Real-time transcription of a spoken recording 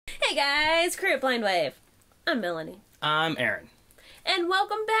Hey guys, Crew of Blind Wave. I'm Melanie. I'm Aaron. And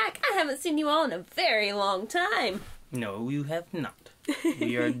welcome back. I haven't seen you all in a very long time. No, you have not.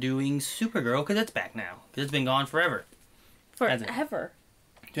 We are doing Supergirl because it's back now. Because it's been gone forever. Forever.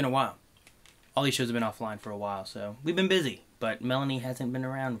 It's been a while. All these shows have been offline for a while, so we've been busy. But Melanie hasn't been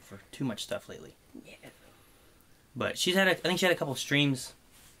around for too much stuff lately. Yeah. But she's had I think she had a couple streams.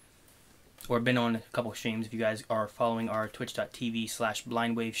 Or been on a couple streams if you guys are following our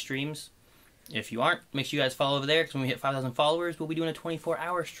twitch.tv/blindwave streams. If you aren't, make sure you guys follow over there because when we hit 5,000 followers, we'll be doing a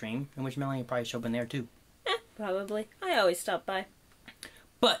 24-hour stream in which Melanie will probably show up in there too. Probably. I always stop by.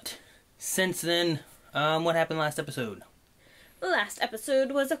 But since then, what happened last episode? The last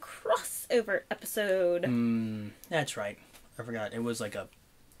episode was a crossover episode. That's right. I forgot. It was like a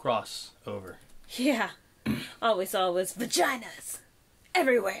crossover. Yeah. All we saw was vaginas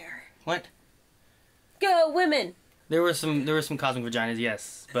everywhere. What? Go women! There were some cosmic vaginas,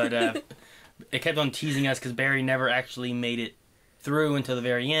 yes, but it kept on teasing us because Barry never actually made it through until the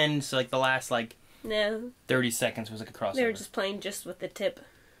very end. So like the last no 30 seconds was like a crossover. They were just playing just with the tip.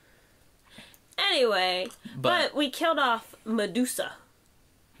 Anyway, but we killed off Medusa.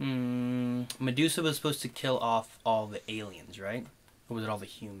 Medusa was supposed to kill off all the aliens, right? Or was it all the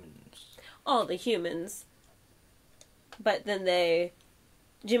humans? All the humans. But then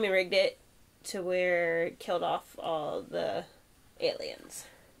Jimmy rigged it to where it killed off all the aliens.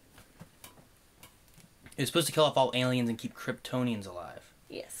 It was supposed to kill off all aliens and keep Kryptonians alive.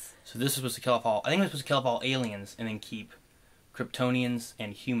 Yes. So this was supposed to kill off all... I think it was supposed to kill off all aliens and then keep Kryptonians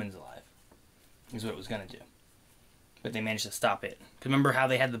and humans alive. Is what it was going to do. But they managed to stop it. 'Cause remember how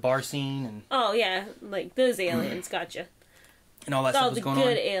they had the bar scene? And oh, yeah. Like, those aliens gotcha. And all that stuff was going on. All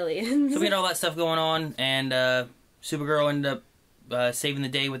the good aliens. So we had all that stuff going on, and Supergirl ended up saving the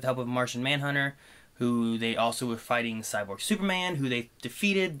day with the help of Martian Manhunter, who they also were fighting Cyborg Superman, who they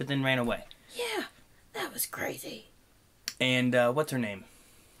defeated, but then ran away. Yeah, that was crazy. And what's her name?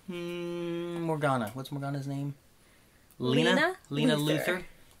 Morgana. What's Morgana's name? Lena Luthor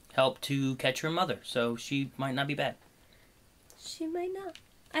helped to catch her mother, so she might not be bad. She might not.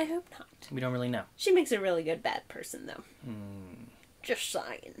 I hope not. We don't really know. She makes a really good bad person, though. Just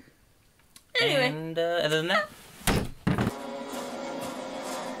saying. Anyway. And other than that...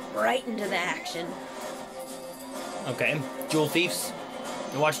 right into the action. Okay. Jewel Thieves.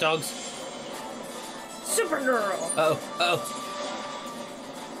 The Watchdogs. Supergirl! Oh.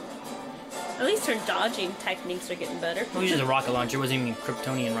 At least her dodging techniques are getting better. Well, uses a rocket launcher. It wasn't even a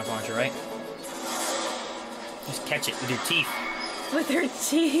Kryptonian rocket launcher, right? Just catch it with your teeth. With her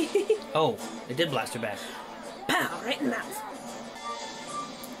teeth? Oh, it did blast her back. Pow! Right in the mouth.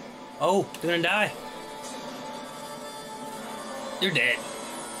 Oh, they're gonna die. They're dead.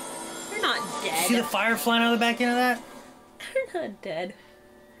 They're not dead. See the fire flying out of the back end of that? They're not dead.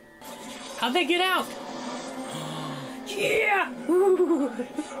 How'd they get out? Yeah! Ooh.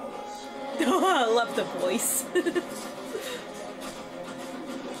 Oh, I love the voice.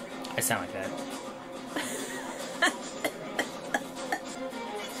 I sound like that.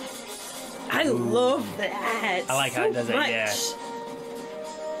 I love that. I like how it does it, yeah.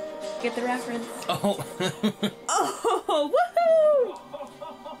 Get the reference. Oh. Oh, woohoo!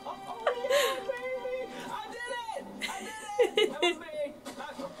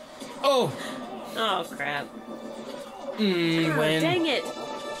 Oh. Oh, crap. When... Dang it.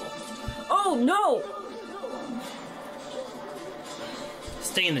 Oh, no!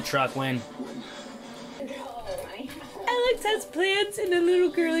 Stay in the truck, Win. Alex has plans and a little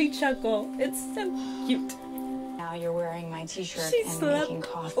girly chuckle. It's so cute. Now you're wearing my t-shirt She and slept making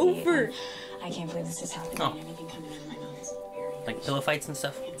coffee. over. I can't believe this is happening. Oh. Anything coming out of my mouth is very Like pillow fights and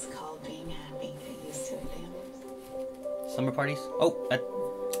stuff? It's called being happy. Get used to it, damn. Slumber parties? Oh,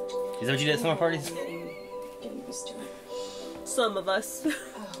 is that what you did at slumber parties? Getting used to it. Some of us. Oh,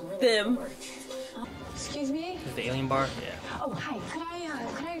 really? Them. Excuse me? Is the alien bar? Yeah. Oh, hi.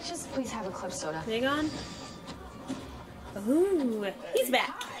 Could I just please have a club soda? Hang on. Ooh, he's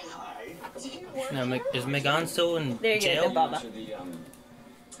back. No, is Megan still in There you jail? go, Baba.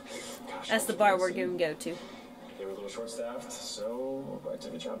 That's the bar we're going to go to. They were a little short-staffed, so I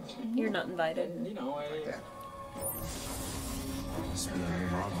took a job. You're not invited. You know, Must be a new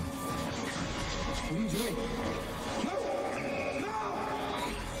problem. What are you doing?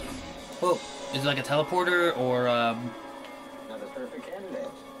 Whoa, is it like a teleporter or not the perfect candidate.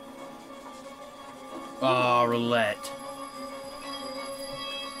 roulette?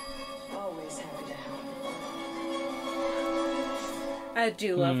 Always happy to help. I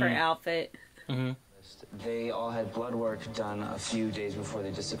do love her outfit. Mm-hmm. They all had blood work done a few days before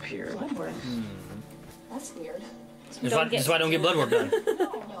they disappeared. Blood work? That's weird. That's why I don't get blood work done.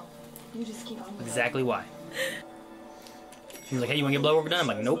 No. You just keep on. Exactly why. He was like, hey, you want to get blood work done? I'm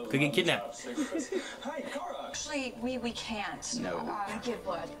like, nope, could get kidnapped. Hi, Kara. Actually, we can't. No. Give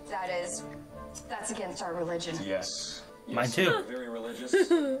blood. That's against our religion. Yes. Mine too. Very religious.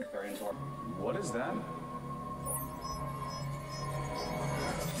 Very into our... What is that?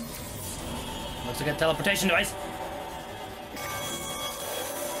 Looks like a teleportation device.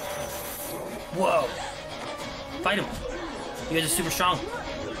 Whoa. Fight him. You guys are super strong.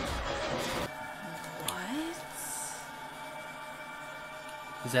 What?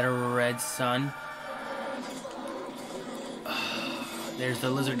 Is that a red sun? There's the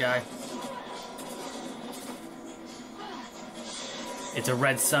lizard guy. It's a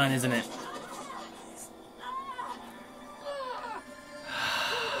red sun, isn't it?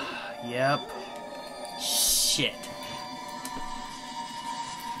 Yep. Shit.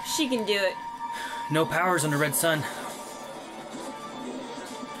 She can do it. No powers on the red sun.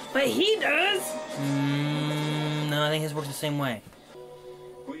 But he does! No, I think his works the same way.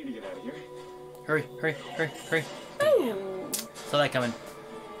 We need to get out of here. Hurry, hurry, hurry, hurry. Ooh. Saw that coming.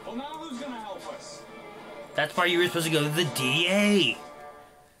 Well, now who's gonna help us? That's why you were supposed to go to the DA.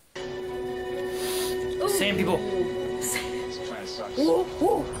 Sand people. This plan sucks. Ooh,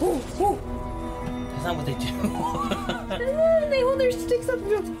 ooh, ooh, ooh. That's not what they do. They hold their sticks up and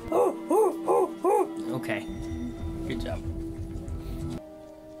go, oh, oh, oh, oh. Okay. Good job.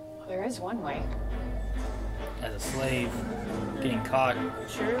 Well, there is one way. As a slave, getting caught.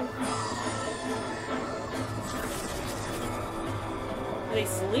 Sure. Are they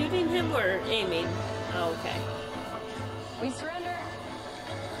saluting him or aiming? Oh, okay. We surrender.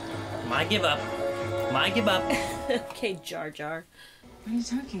 My give up. My give up. Okay, Jar Jar. What are you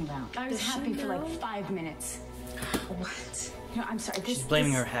talking about? I was Does she happy for like know? 5 minutes. What? No, I'm sorry. She's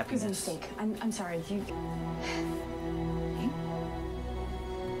blaming her this happiness. was a mistake. I'm sorry. You.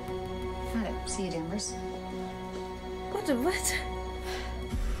 Got it. See you, Danvers. What? What?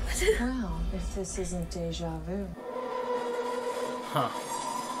 Well, if this isn't deja vu. Huh.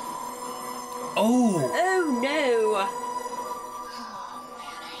 Oh! Oh no!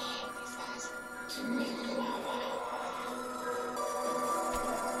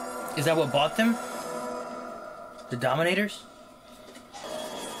 Is that what bought them? The Dominators?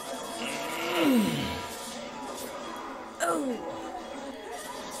 Oh!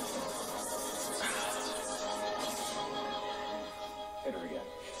 Hit her again.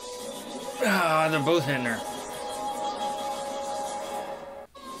 Ah, they're both hitting her.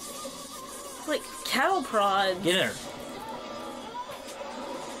 Like cattle prods. Get her.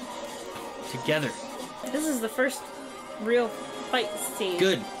 Together. This is the first real fight scene.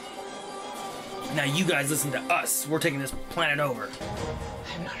 Good. Now you guys listen to us. We're taking this planet over.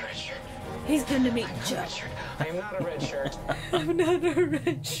 I'm not a red shirt. He's gonna meet I'm not a Joe. red shirt. I am not a red shirt. I'm not a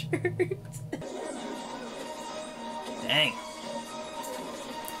red shirt. Dang.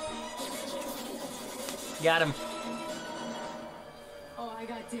 Got him. Oh, I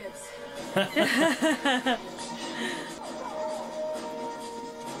got dibs.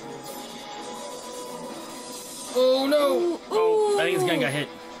 Oh no! Ooh, Oh, I think his gun got hit.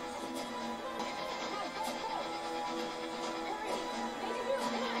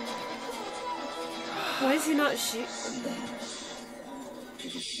 Why is he not shooting?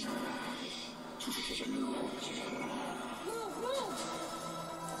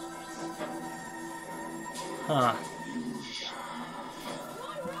 Huh.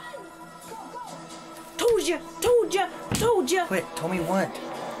 Told ya! Told ya! Told ya! Quit. Told me what?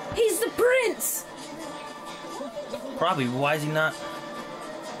 He's the prince! Probably. Why is he not?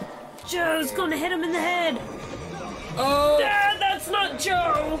 Joe's gonna hit him in the head! Oh! Dad, that's not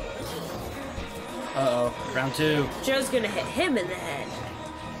Joe! Uh-oh. Round two. Joe's gonna hit him in the head.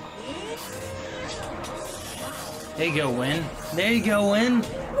 There you go, Win. There you go, Win.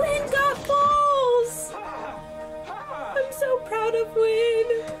 Win got balls! I'm so proud of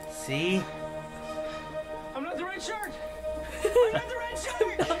Win! See? I'm not the red shirt! I'm not the red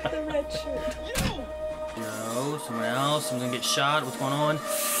shirt! Not the red shirt. You! No, someone else. Someone's gonna get shot. What's going on?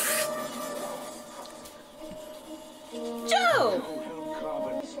 Joe!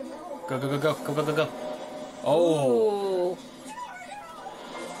 Go, go, go, go, go, go, go, go. Oh. Ooh.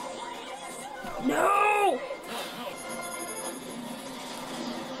 No!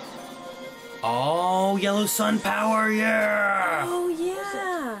 Oh, yellow sun power, yeah! Oh,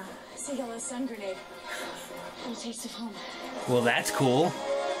 yeah. It's a yellow sun grenade. A taste of home. Well, that's cool.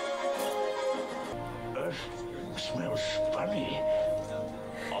 Earth smells funny.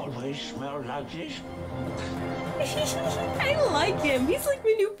 Always smell like this. I like him. He's like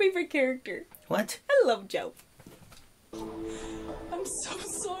my new favorite character. What? I love Joe. I'm so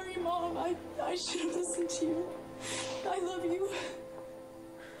sorry, Mom. I should have listened to you. I love you.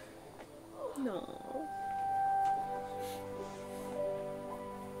 No.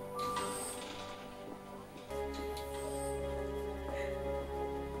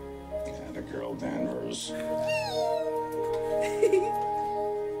 And a girl, Danvers.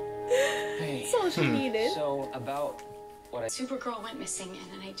 Hey. That's all she needed. So, about what I... Supergirl went missing,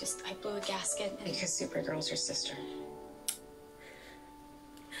 and then I blew a gasket. Because Supergirl's your sister.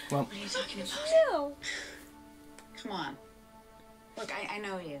 Well, What are you talking about? No. Come on. Look, I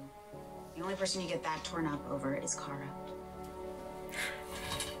know you. The only person you get that torn up over is Kara.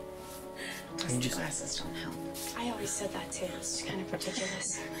 Plus, the glasses don't help. I always said that too. It's kind of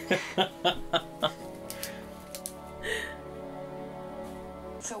ridiculous.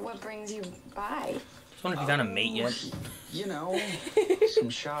 So what brings you by? just wonder if you found a mate yet. You know, some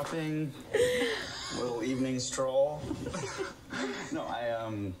shopping, little evening stroll. No,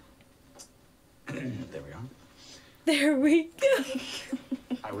 there we go. There we go.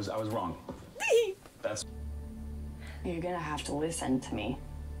 I was wrong. That's... You're gonna have to listen to me.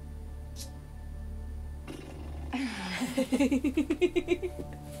 I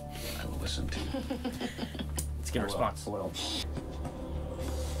will listen to you. It's a good response. Well,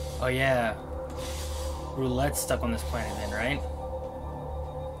 Oh yeah. Roulette's stuck on this planet then, right?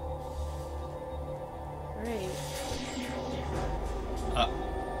 Right.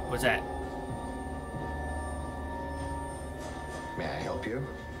 What's that? May I help you?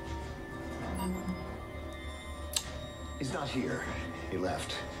 He's not here. He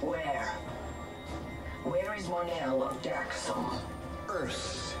left. Where? Where is Monel of Daxum?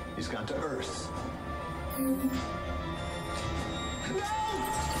 Earth. He's gone to Earth.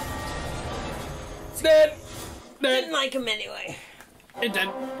 It's dead! Didn't like him anyway. It did.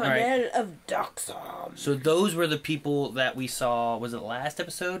 Alright. Monel of Daxum. So those were the people that we saw, was it last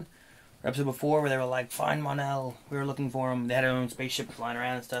episode? Or episode before, where they were like, find Monel. We were looking for him. They had their own spaceship flying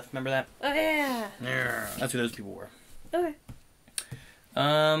around and stuff. Remember that? Oh yeah. Yeah. That's who those people were. Okay.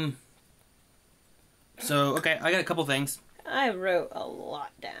 So, okay, I got a couple things. I wrote a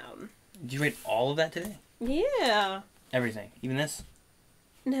lot down. Did you write all of that today? Yeah. Everything? Even this?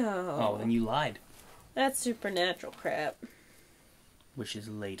 No. Oh, then you lied. That's supernatural crap. Which is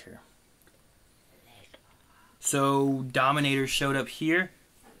later. So, Dominator showed up here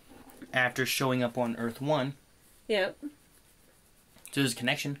after showing up on Earth 1. Yep. So there's a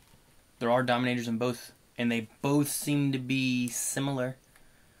connection. There are Dominators in both, and they both seem to be similar.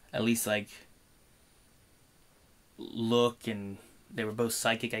 At least, like, look, and they were both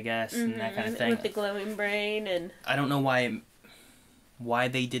psychic, I guess, and that kind of thing. With the glowing brain and... I don't know why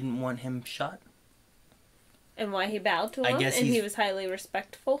they didn't want him shot. And why he bowed to I him, guess and he he's- was highly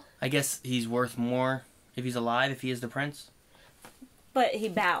respectful. I guess he's worth more if he's alive, if he is the prince. But he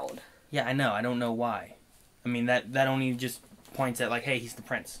bowed. Yeah, I know. I don't know why. I mean, that only just points at, like, hey, he's the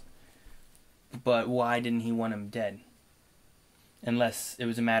prince. But why didn't he want him dead? Unless it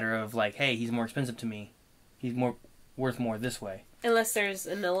was a matter of, like, hey, he's more expensive to me. He's worth more this way. Unless there's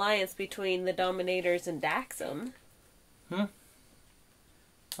an alliance between the Dominators and Daxum.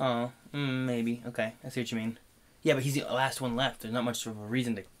 Oh, maybe. Okay, I see what you mean. Yeah, but he's the last one left. There's not much of a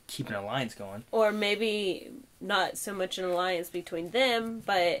reason to keep an alliance going. Or maybe not so much an alliance between them,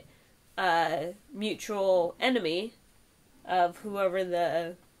 but a mutual enemy of whoever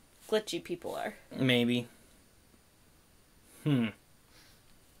the glitchy people are. Maybe. I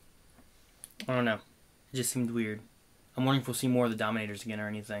don't know. It just seemed weird. I'm wondering if we'll see more of the Dominators again or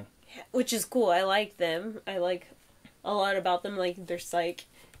anything. Which is cool. I like them. I like a lot about them. Like, they're psych,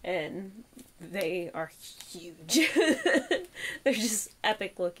 and they are huge. They're just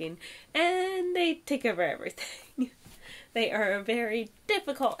epic looking. And they take over everything. They are a very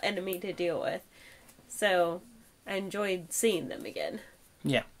difficult enemy to deal with. So, I enjoyed seeing them again.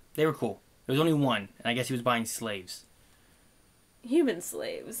 Yeah, they were cool. There was only one, and I guess he was buying slaves. Human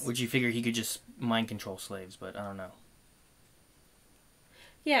slaves. Which you figure he could just mind control slaves, but I don't know.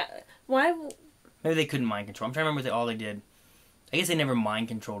 Yeah, why... Maybe they couldn't mind control. I'm trying to remember all they did. I guess they never mind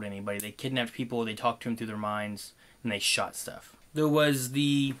controlled anybody. They kidnapped people, they talked to them through their minds, and they shot stuff. There was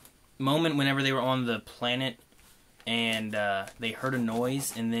the moment whenever they were on the planet, and they heard a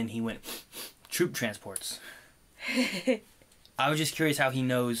noise, and then he went, troop transports. I was just curious how he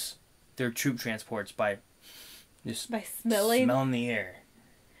knows they're troop transports by just by smelling the air.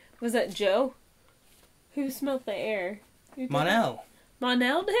 Was that Joe? Who smelled the air? Monel.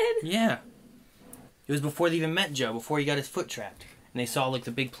 Monel did? Yeah. It was before they even met Joe, before he got his foot trapped. And they saw, like,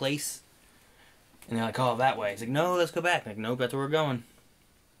 the big place. And they're like, oh, that way. He's like, no, let's go back. Like, nope, that's where we're going.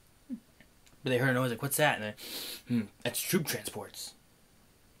 But they heard a noise, like, what's that? And they're, that's troop transports.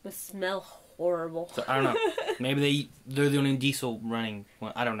 Would smell horrible. So I don't know. Maybe they're the only diesel running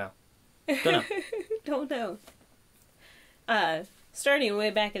one. I don't know. Don't know. Starting way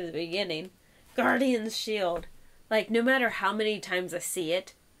back at the beginning, Guardian's shield. Like, no matter how many times I see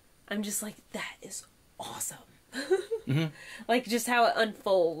it, I'm just like, that is awesome. Mm-hmm. Like, just how it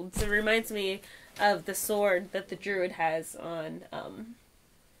unfolds. It reminds me of the sword that the druid has on,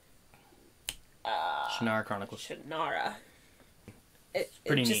 Shannara Chronicles. Shannara. It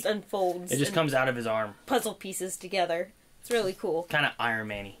Pretty just neat. unfolds. It just comes out of his arm. Puzzle pieces together. It's really cool. Kind of Iron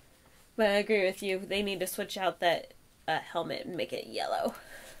Man-y. But I agree with you. They need to switch out that helmet and make it yellow.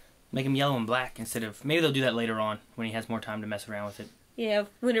 Make him yellow and black instead of... Maybe they'll do that later on when he has more time to mess around with it. Yeah,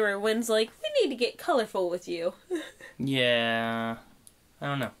 whenever Wynn's like, we need to get colorful with you. Yeah. I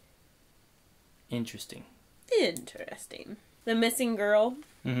don't know. Interesting. Interesting. The missing girl,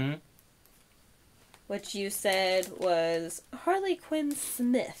 Mm-hmm. which you said was Harley Quinn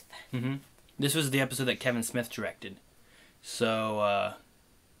Smith. Mm-hmm. This was the episode that Kevin Smith directed. So,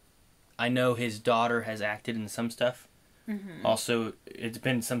 I know his daughter has acted in some stuff. Mm-hmm. Also, it's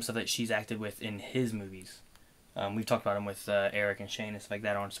been some stuff that she's acted with in his movies. We've talked about them with Eric and Shane and stuff like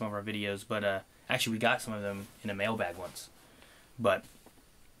that on some of our videos. But actually, we got some of them in a mailbag once. But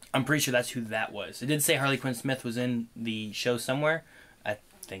I'm pretty sure that's who that was. It did say Harley Quinn Smith was in the show somewhere. I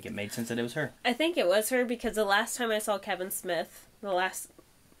think it made sense that it was her. I think it was her because the last time I saw Kevin Smith, the last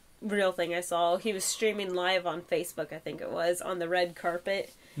real thing I saw, he was streaming live on Facebook, I think it was, on the red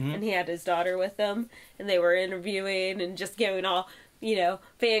carpet. Mm-hmm. And he had his daughter with him. And they were interviewing and just going all, you know,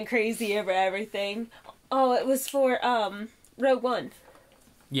 fan crazy over everything. Oh, it was for Rogue One.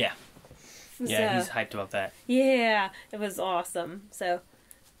 Yeah. Yeah, he's hyped about that. Yeah, it was awesome. So,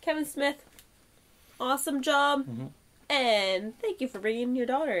 Kevin Smith, awesome job. Mm-hmm. And thank you for bringing your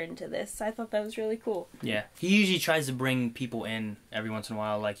daughter into this. I thought that was really cool. Yeah. He usually tries to bring people in every once in a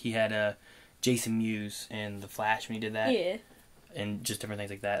while. Like, he had Jason Mewes in The Flash when he did that. Yeah. And just different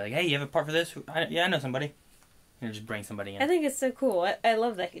things like that. Like, hey, you have a part for this? Yeah, I know somebody. And just bring somebody in. I think it's so cool. I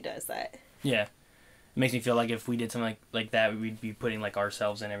love that he does that. Yeah. It makes me feel like if we did something like that, we'd be putting, like,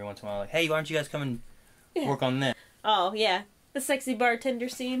 ourselves in every once in a while. Like, hey, why don't you guys come and work on this? Oh, yeah. The sexy bartender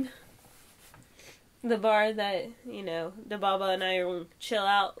scene. The bar that, you know, the Baba and I will chill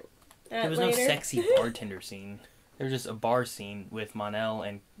out at There was later. no sexy bartender scene. There was just a bar scene with Mon-El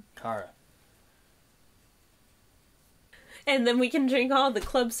and Kara. And then we can drink all the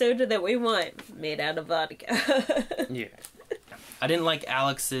club soda that we want, made out of vodka. Yeah. I didn't like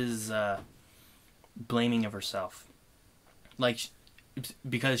Alex's blaming of herself. Like,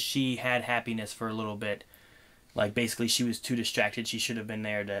 because she had happiness for a little bit. Like, basically she was too distracted. She should have been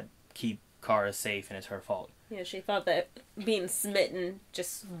there to keep Kara safe, and it's her fault. Yeah, she thought that being smitten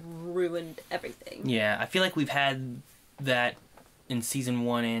just ruined everything. Yeah, I feel like we've had that in season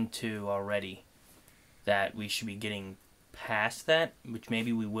 1 and 2 already. That we should be getting past that, which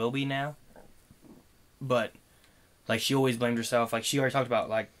maybe we will be now. But, like, she always blamed herself. Like, she already talked about,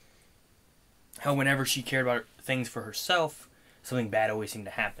 like, how whenever she cared about things for herself, something bad always seemed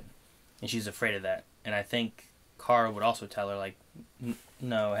to happen. And she's afraid of that. And I think Kara would also tell her, like,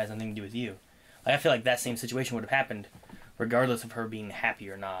 no, it has nothing to do with you. Like, I feel like that same situation would have happened regardless of her being happy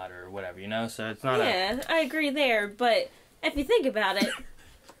or not or whatever, you know? So it's not Yeah, I agree there, but if you think about it,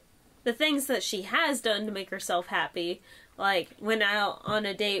 the things that she has done to make herself happy, like, went out on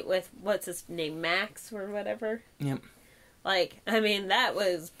a date with, what's his name, Max or whatever? Yep. Like, I mean, that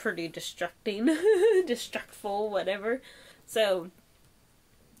was pretty destructing, destructful, whatever. So,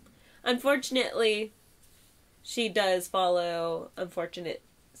 unfortunately, she does follow unfortunate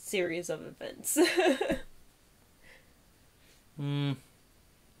series of events. I don't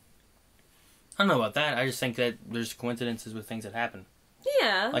know about that. I just think that there's coincidences with things that happen.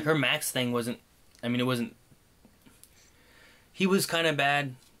 Yeah. Like, her Max thing wasn't... I mean, it wasn't... He was kind of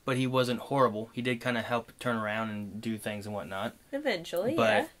bad, but he wasn't horrible. He did kind of help turn around and do things and whatnot. Eventually,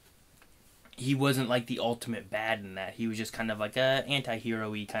 but yeah. He wasn't, like, the ultimate bad in that. He was just kind of like a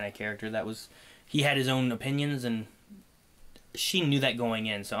anti-hero-y kind of character that was... He had his own opinions, and she knew that going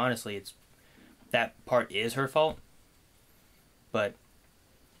in. So, honestly, it's... That part is her fault. But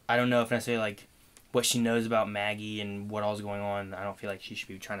I don't know if necessarily, like, what she knows about Maggie and what all's going on, I don't feel like she should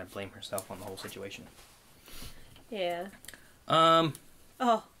be trying to blame herself on the whole situation. Yeah.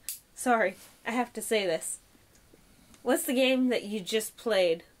 Oh, sorry. I have to say this. What's the game that you just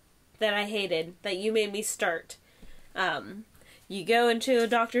played that I hated, that you made me start? You go into a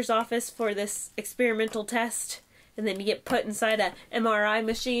doctor's office for this experimental test, and then you get put inside a MRI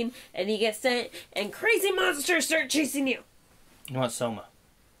machine, and you get sent, and crazy monsters start chasing you. You want Soma.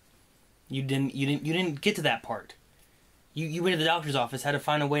 You didn't get to that part. You went to the doctor's office, had to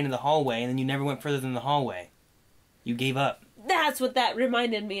find a way into the hallway, and then you never went further than the hallway. You gave up. That's what that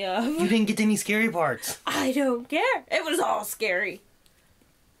reminded me of. You didn't get to any scary parts. I don't care. It was all scary.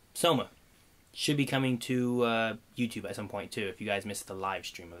 Soma should be coming to YouTube at some point, too, if you guys missed the live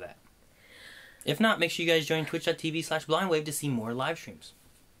stream of that. If not, make sure you guys join twitch.tv/blindwave to see more live streams.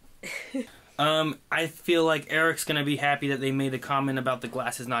 I feel like Eric's going to be happy that they made a comment about the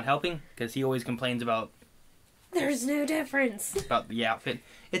glasses not helping, because he always complains about... There's no difference. About the outfit.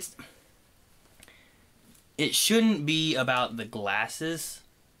 It shouldn't be about the glasses,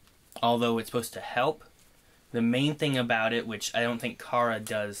 although it's supposed to help. The main thing about it, which I don't think Kara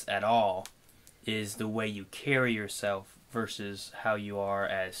does at all, is the way you carry yourself versus how you are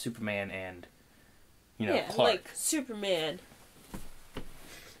as Superman and, Clark. Like Superman.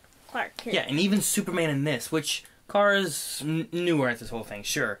 Clark Kent. Yeah, and even Superman in this, which Kara's newer at this whole thing,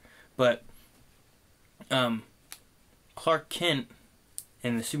 sure. But Clark Kent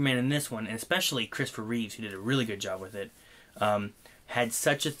and the Superman in this one, and especially Christopher Reeves, who did a really good job with it, had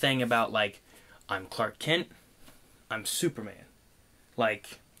such a thing about, like, I'm Clark Kent, I'm Superman.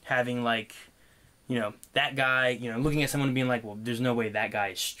 Like, having, like, that guy, looking at someone and being like, well, there's no way that guy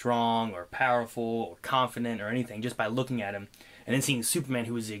is strong or powerful or confident or anything just by looking at him. And then seeing Superman,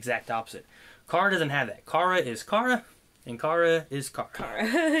 who is the exact opposite. Kara doesn't have that. Kara is Kara, and Kara is Kara.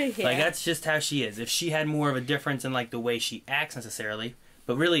 Yeah. Like, that's just how she is. If she had more of a difference in, like, the way she acts necessarily,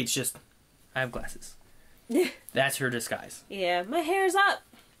 but really it's just, I have glasses. That's her disguise. Yeah, my hair's up,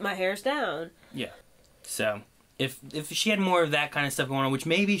 my hair's down. Yeah. So, if she had more of that kind of stuff going on, which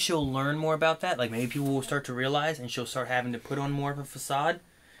maybe she'll learn more about that, like maybe people will start to realize, and she'll start having to put on more of a facade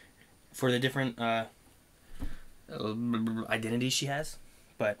for the different identities she has.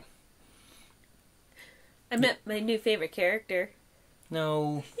 But I met my new favorite character.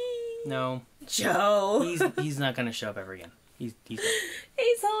 No. Joe. He's not going to show up ever again. He's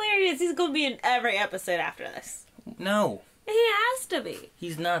hilarious. He's going to be in every episode after this. No. He has to be.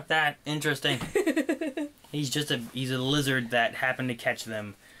 He's not that interesting. He's a lizard that happened to catch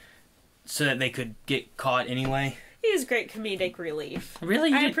them so that they could get caught anyway. He was great comedic relief.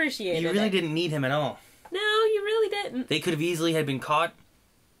 Really? I appreciated it. You really didn't need him at all. No, you really didn't. They could have easily had been caught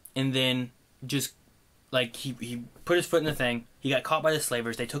and then just, like, he put his foot in the thing. He got caught by the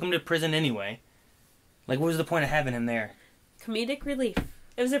slavers. They took him to prison anyway. Like, what was the point of having him there? Comedic relief.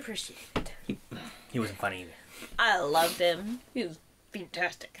 It was appreciated. He wasn't funny either. I loved him. He was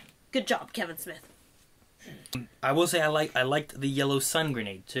fantastic. Good job, Kevin Smith. I will say I liked the yellow sun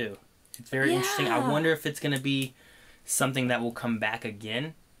grenade too. It's very interesting. I wonder if it's going to be something that will come back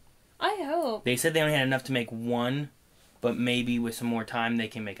again. I hope. They said they only had enough to make one, but maybe with some more time they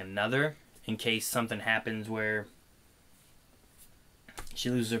can make another in case something happens where she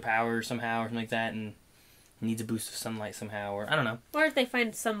loses her power somehow or something like that and needs a boost of sunlight somehow, or I don't know. Or if they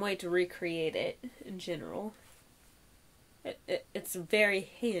find some way to recreate it in general. It's very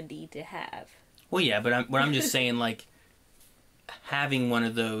handy to have. Well, yeah, but I'm just saying, like, having one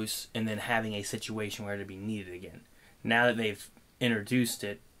of those and then having a situation where it'd be needed again. Now that they've introduced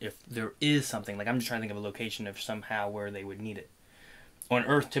it, if there is something, like, I'm just trying to think of a location of somehow where they would need it. On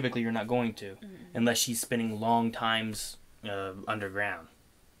Earth, typically, you're not going to, unless she's spending long times underground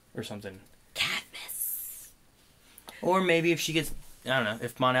or something. Katniss. Or maybe if she gets, I don't know,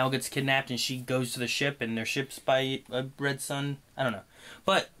 if Mon-El gets kidnapped and she goes to the ship and their ship's by a red sun, I don't know.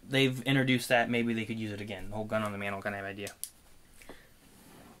 But they've introduced that, maybe they could use it again. The whole gun on the mantle kind of idea.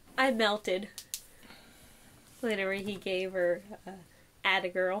 I melted whenever he gave her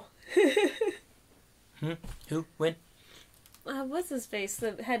Atta-Girl. Who? When? What's his face?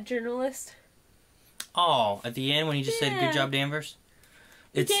 The head journalist? Oh, at the end when he just said, good job, Danvers?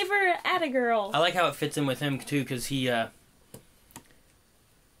 He gave her Atta-Girl. I like how it fits in with him, too, because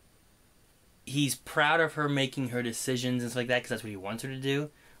he's proud of her making her decisions and stuff like that, because that's what he wants her to do.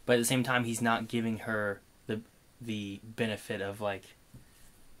 But at the same time, he's not giving her the benefit of, like,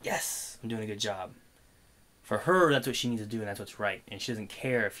 yes, I'm doing a good job. For her, that's what she needs to do, and that's what's right. And she doesn't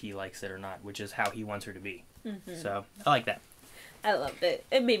care if he likes it or not, which is how he wants her to be. Mm-hmm. So, I like that. I loved it.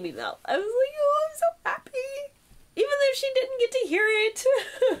 It made me melt. I was like, oh, I'm so happy. Even though she didn't get to hear it.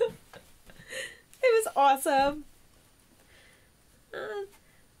 It was awesome.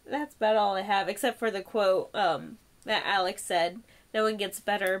 That's about all I have, except for the quote that Alex said, no one gets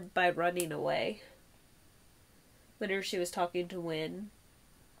better by running away. Whenever she was talking to Wynn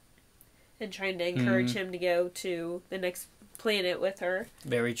and trying to encourage him to go to the next planet with her.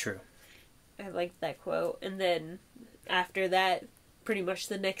 Very true. I liked that quote. And then after that, pretty much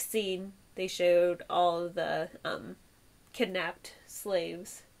the next scene, they showed all of the kidnapped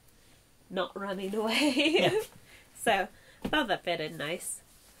slaves not running away. Yeah. So I thought that fitted nice.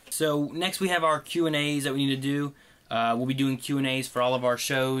 So next we have our Q&As that we need to do. We'll be doing Q&As for all of our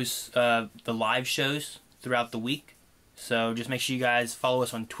shows, the live shows throughout the week. So just make sure you guys follow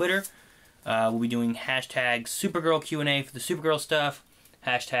us on Twitter. We'll be doing hashtag Supergirl Q&A for the Supergirl stuff,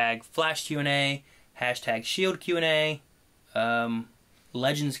 hashtag Flash Q&A, hashtag Shield Q&A,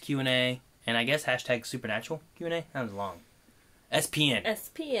 Legends Q&A, and I guess hashtag Supernatural Q&A. That was long. SPN.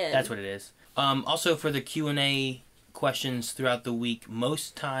 SPN. That's what it is. Also for the Q&A questions throughout the week,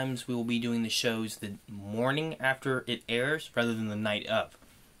 most times we will be doing the shows the morning after it airs rather than the night of.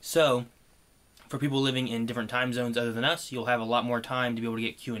 So, for people living in different time zones other than us, you'll have a lot more time to be able to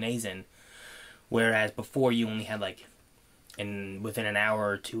get Q&As in. Whereas before you only had within an hour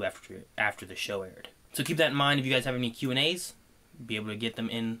or two after the show aired. So keep that in mind. If you guys have any Q&As, be able to get them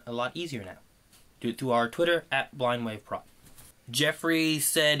in a lot easier now. Do it through our Twitter at BlindWaveProp. Jeffrey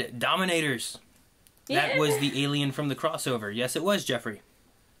said Dominators. Yeah. That was the alien from the crossover. Yes, it was, Jeffrey.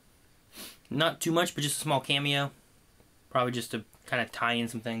 Not too much, but just a small cameo. Probably just to kind of tie in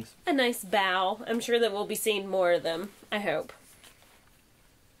some things. A nice bow. I'm sure that we'll be seeing more of them. I hope.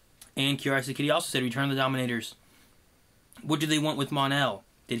 And Curiosity Kitty also said, Return of the Dominators. What do they want with Mon-El?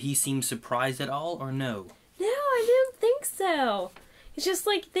 Did he seem surprised at all, or no? No, I didn't think so. It's just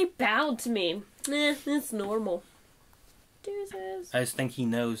like they bowed to me. It's normal. Deuces. I just think he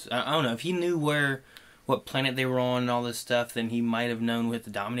knows. I don't know. If he knew what planet they were on and all this stuff, then he might have known what the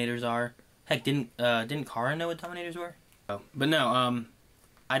Dominators are. Heck, didn't Kara know what Dominators were? Oh. But no,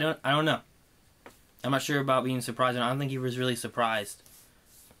 I don't know. I'm not sure about being surprised. I don't think he was really surprised.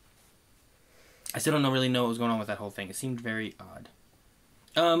 I still don't really know what was going on with that whole thing. It seemed very odd.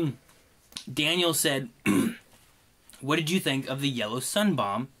 Daniel said, what did you think of the Yellow Sun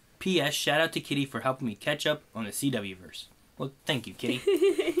Bomb? P.S. Shout out to Kitty for helping me catch up on the CW-verse. Well, thank you, Kitty.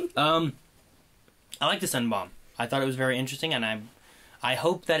 I like the Sun Bomb. I thought it was very interesting, and I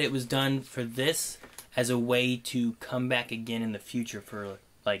hope that it was done for this as a way to come back again in the future for,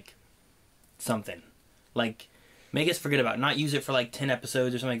 like, something. Like, make us forget about it. Not use it for, like, 10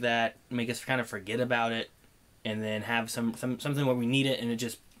 episodes or something like that. Make us kind of forget about it, and then have something where we need it, and it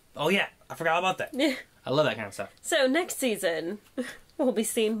just, oh yeah, I forgot about that. Yeah. I love that kind of stuff. So, next season, we'll be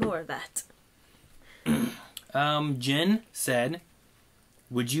seeing more of that. Jen said,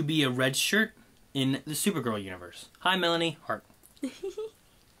 would you be a red shirt in the Supergirl universe? Hi, Melanie. Heart.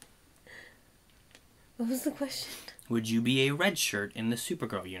 What was the question? Would you be a red shirt in the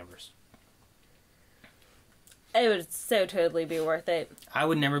Supergirl universe? It would so totally be worth it. I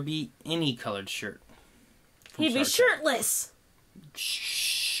would never be any colored shirt. He'd be shirtless.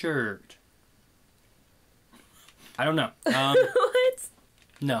 Shirt. I don't know. What?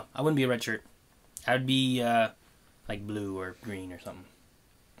 No, I wouldn't be a red shirt. I would be, like blue or green or something.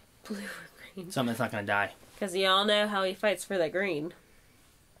 Blue or green. Something that's not going to die. Because y'all know how he fights for the green.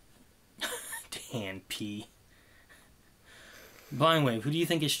 Dan P. Blindwave, who do you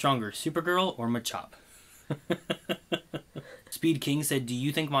think is stronger, Supergirl or Machop? Speed King said, do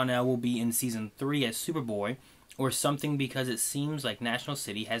you think Mon-El will be in Season 3 as Superboy or something because it seems like National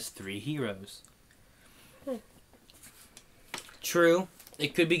City has 3 heroes? True.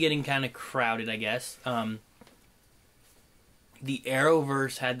 It could be getting kind of crowded, I guess. The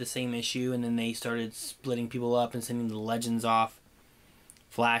Arrowverse had the same issue, and then they started splitting people up and sending the Legends off.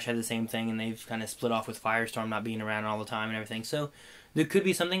 Flash had the same thing, and they've kind of split off with Firestorm not being around all the time and everything. So there could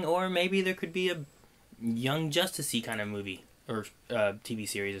be something, or maybe there could be a Young Justice-y kind of movie or TV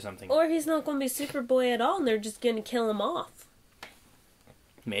series or something. Or he's not going to be Superboy at all, and they're just going to kill him off.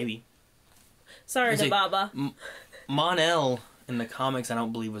 Maybe. Sorry to Baba. Mon-El in the comics, I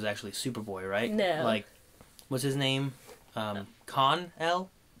don't believe was actually Superboy, right? No. Like, what's his name? Con-El?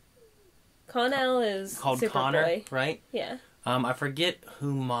 Con-El is called Superboy. Connor, right? Yeah. I forget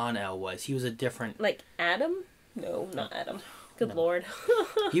who Mon-El was. He was a different... Like Adam? No, not Adam. Good lord.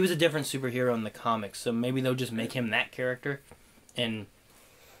 He was a different superhero in the comics, so maybe they'll just make him that character and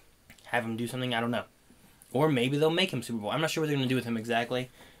have him do something, I don't know. Or maybe they'll make him Superboy. I'm not sure what they're going to do with him exactly,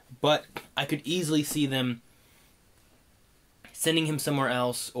 but I could easily see them sending him somewhere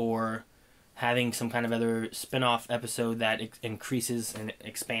else or having some kind of other spin-off episode that increases and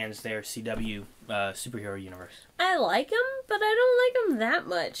expands their CW superhero universe. I like him, but I don't like him that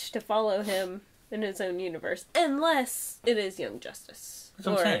much to follow him in his own universe, unless it is Young Justice. That's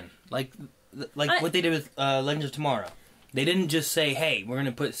what I'm saying. Like what they did with Legends of Tomorrow. They didn't just say, hey, we're going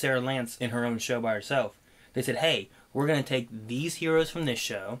to put Sarah Lance in her own show by herself. They said, hey, we're going to take these heroes from this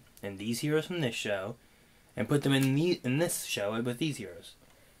show and these heroes from this show and put them in this show with these heroes.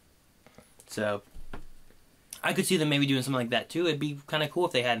 So, I could see them maybe doing something like that too. It'd be kind of cool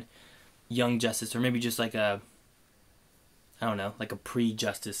if they had Young Justice, or maybe just like a I don't know, like a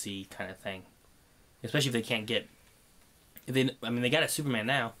pre-Justice-y kind of thing. Especially if they can't get... they got a Superman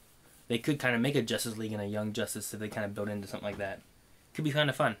now. They could kind of make a Justice League and a Young Justice if they kind of build into something like that. Could be kind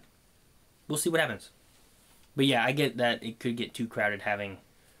of fun. We'll see what happens. But yeah, I get that it could get too crowded having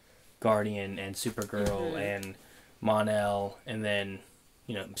Guardian and Supergirl and Mon-El, and then,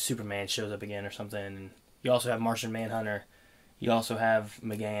 you know, Superman shows up again or something. And you also have Martian Manhunter. You also have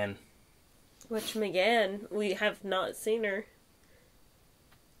McGann. Which McGann, we have not seen her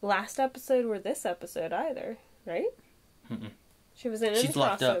last episode or this episode either, right? Mm-mm. She was in She's a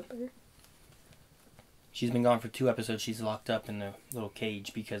locked up. crossover. She's been gone for 2 episodes. She's locked up in the little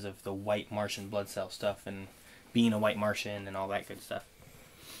cage because of the white Martian blood cell stuff and being a white Martian and all that good stuff.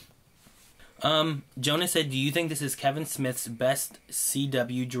 Jonah said, do you think this is Kevin Smith's best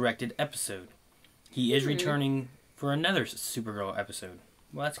CW directed episode? He is returning for another Supergirl episode.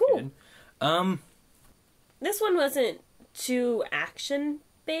 Well, that's good. This one wasn't too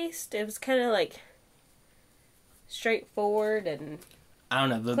action-based. It was kind of like straightforward and I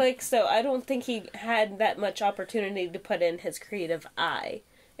don't know. quick, so I don't think he had that much opportunity to put in his creative eye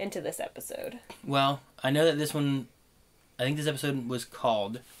into this episode. Well, I know that this one, I think this episode was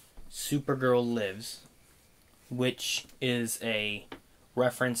called Supergirl Lives, which is a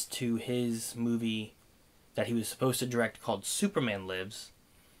reference to his movie that he was supposed to direct called Superman Lives,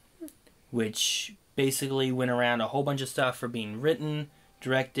 which basically went around a whole bunch of stuff for being written,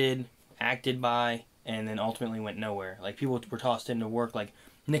 directed, acted by, and then ultimately went nowhere. Like, people were tossed into work, like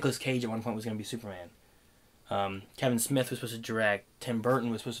Nicolas Cage at one point was going to be Superman. Kevin Smith was supposed to direct. Tim Burton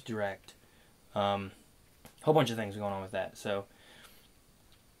was supposed to direct. A whole bunch of things going on with that. So,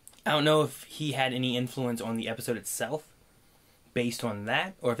 I don't know if he had any influence on the episode itself based on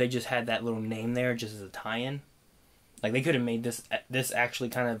that, or if they just had that little name there just as a tie-in. Like, they could have made this actually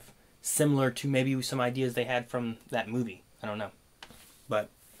kind of similar to maybe some ideas they had from that movie. I don't know. But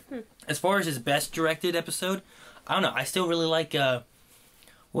as far as his best directed episode, I don't know. I still really like, what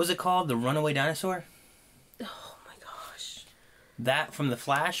was it called? The Runaway Dinosaur? Oh my gosh. That from The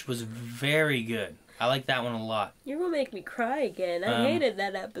Flash was very good. I like that one a lot. You're gonna make me cry again. I hated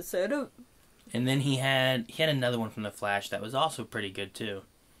that episode. And then he had another one from The Flash that was also pretty good too.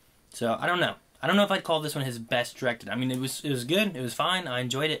 So I don't know. I don't know if I'd call this one his best directed. I mean, it was good. It was fine. I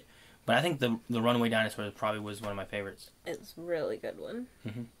enjoyed it. But I think the Runaway Dinosaur probably was one of my favorites. It's a really good one.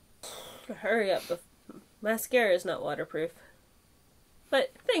 Mm-hmm. Hurry up. The mascara is not waterproof.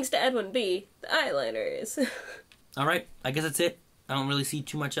 But thanks to Edwin B., the eyeliner is. Alright, I guess that's it. I don't really see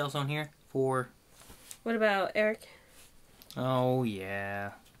too much else on here for... What about Eric? Oh,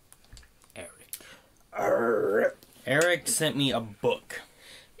 yeah. Eric. Eric sent me a book.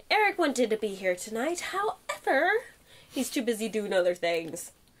 Eric wanted to be here tonight, however, he's too busy doing other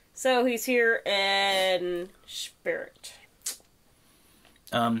things. So he's here in spirit.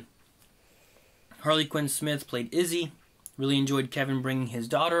 Harley Quinn Smith played Izzy. Really enjoyed Kevin bringing his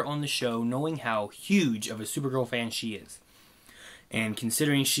daughter on the show, knowing how huge of a Supergirl fan she is. And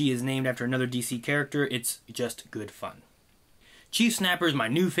considering she is named after another DC character, it's just good fun. Chief Snapper is my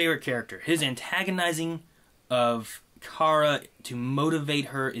new favorite character. His antagonizing of Kara to motivate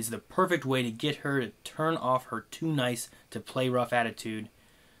her is the perfect way to get her to turn off her too nice to play rough attitude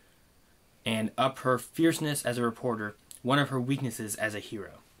and up her fierceness as a reporter, one of her weaknesses as a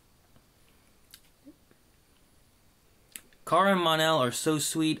hero. Kara and Mon-El are so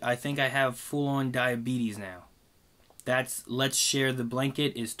sweet, I think I have full-on diabetes now. That's let's share the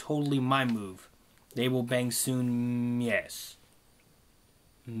blanket is totally my move. They will bang soon, yes.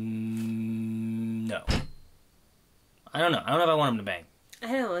 No. I don't know. I don't know if I want them to bang.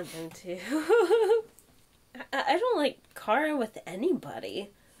 I don't want them to. I don't like Kara with anybody.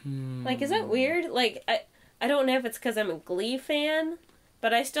 Like, is that weird? Like, I don't know if it's because I'm a Glee fan,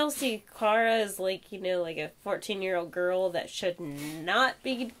 but I still see Kara as, like, you know, like a 14-year-old girl that should not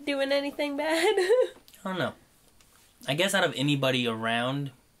be doing anything bad. I don't know. I guess out of anybody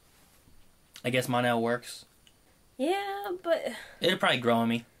around, I guess Mon-El works. Yeah, but... It'd probably grow on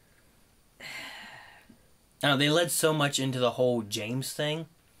me. I don't know, they led so much into the whole James thing,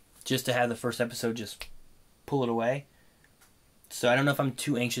 just to have the first episode just pull it away. So I don't know if I'm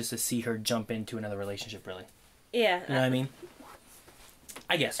too anxious to see her jump into another relationship, really. Yeah. You know what I mean?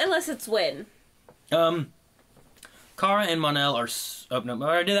 I guess. Unless it's Win. Kara and Mon-El are... Oh, no, I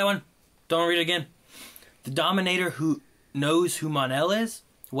already did that one. Don't read it again. The Dominator who knows who Mon-El is?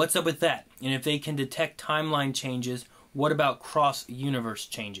 What's up with that? And if they can detect timeline changes, what about cross-universe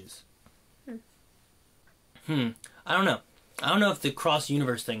changes? I don't know. I don't know if the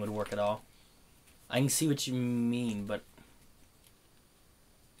cross-universe thing would work at all. I can see what you mean, but...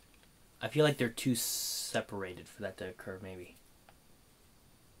 I feel like they're too separated for that to occur, maybe.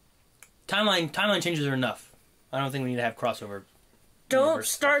 Timeline changes are enough. I don't think we need to have crossover. Don't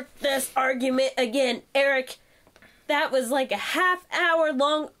start this argument again, Eric. That was like a half-hour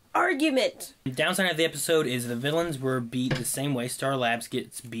long argument. The downside of the episode is the villains were beat the same way Star Labs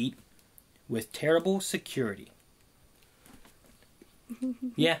gets beat, with terrible security.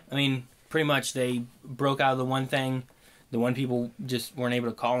 Yeah, I mean, pretty much they broke out of the one thing. The one people just weren't able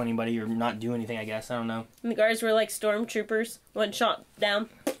to call anybody or not do anything, I guess. I don't know. And the guards were like stormtroopers. One shot down.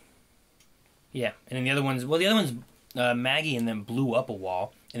 Yeah, and then the other ones... Well, the other ones, Maggie and them blew up a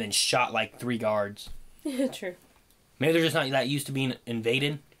wall and then shot like 3 guards. True. Maybe they're just not that used to being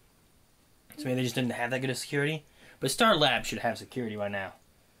invaded. So maybe they just didn't have that good of security. But Star Labs should have security by now.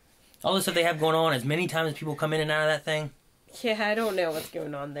 All the stuff they have going on, as many times as people come in and out of that thing. Yeah, I don't know what's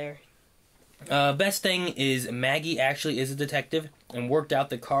going on there. Best thing is Maggie actually is a detective and worked out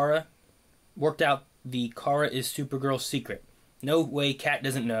the Kara is Supergirl's secret. No way Kat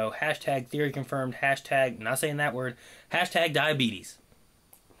doesn't know. Hashtag theory confirmed. Hashtag, not saying that word. Hashtag diabetes.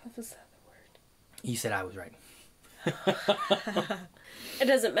 What was that the word? You said I was right. It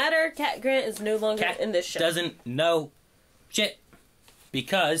doesn't matter. Cat Grant is no longer in this show. Doesn't know shit.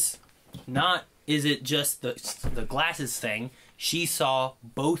 Because not is it just the glasses thing. She saw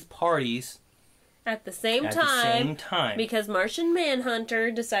both parties at the same time. Because Martian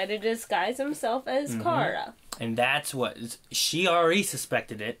Manhunter decided to disguise himself as Kara. And that's what... She already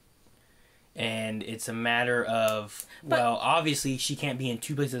suspected it. And it's a matter of... well, obviously, she can't be in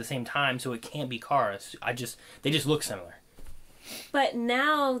 2 places at the same time, so it can't be Kara. They just look similar. But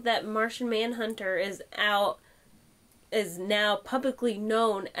now that Martian Manhunter is out... is now publicly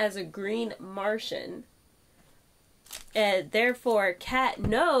known as a Green Martian. And therefore, Kat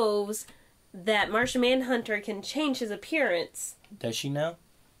knows that Martian Manhunter can change his appearance. Does she know?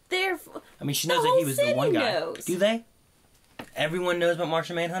 Therefore, I mean, she knows that he was the one guy. knows. Do they? Everyone knows about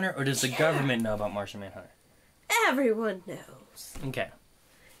Martian Manhunter, or does the government know about Martian Manhunter? Everyone knows. Okay.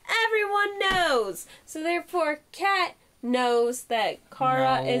 Everyone knows. So therefore, Kat knows that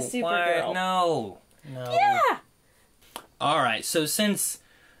Kara is Supergirl. No. Yeah. All right. So since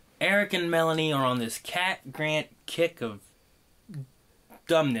Eric and Melanie are on this Kat Grant kick of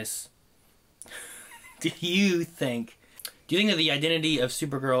dumbness, do you think that the identity of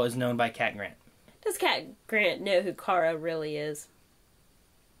Supergirl is known by Kat Grant? Does Kat Grant know who Kara really is?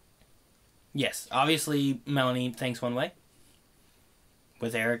 Yes. Obviously, Melanie thinks one way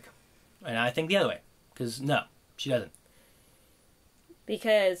with Eric, and I think the other way. Because, no, she doesn't.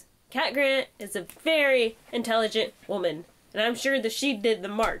 Because Kat Grant is a very intelligent woman, and I'm sure that she did the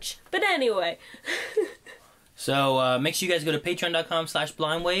march. But anyway... So, make sure you guys go to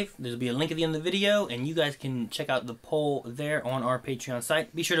patreon.com/blindwave. There'll be a link at the end of the video, and you guys can check out the poll there on our Patreon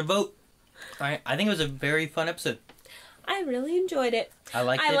site. Be sure to vote. Alright, I think it was a very fun episode. I really enjoyed it. I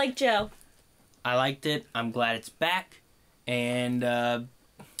liked it. I like Joe. I liked it. I'm glad it's back. And,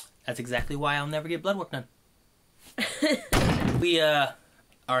 that's exactly why I'll never get blood work done. We, are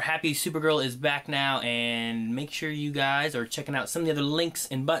happy Supergirl is back now, and make sure you guys are checking out some of the other links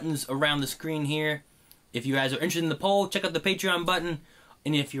and buttons around the screen here. If you guys are interested in the poll, check out the Patreon button.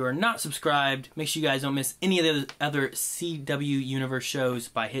 And if you are not subscribed, make sure you guys don't miss any of the other CW Universe shows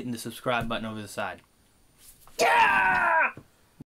by hitting the subscribe button over the side. Yeah!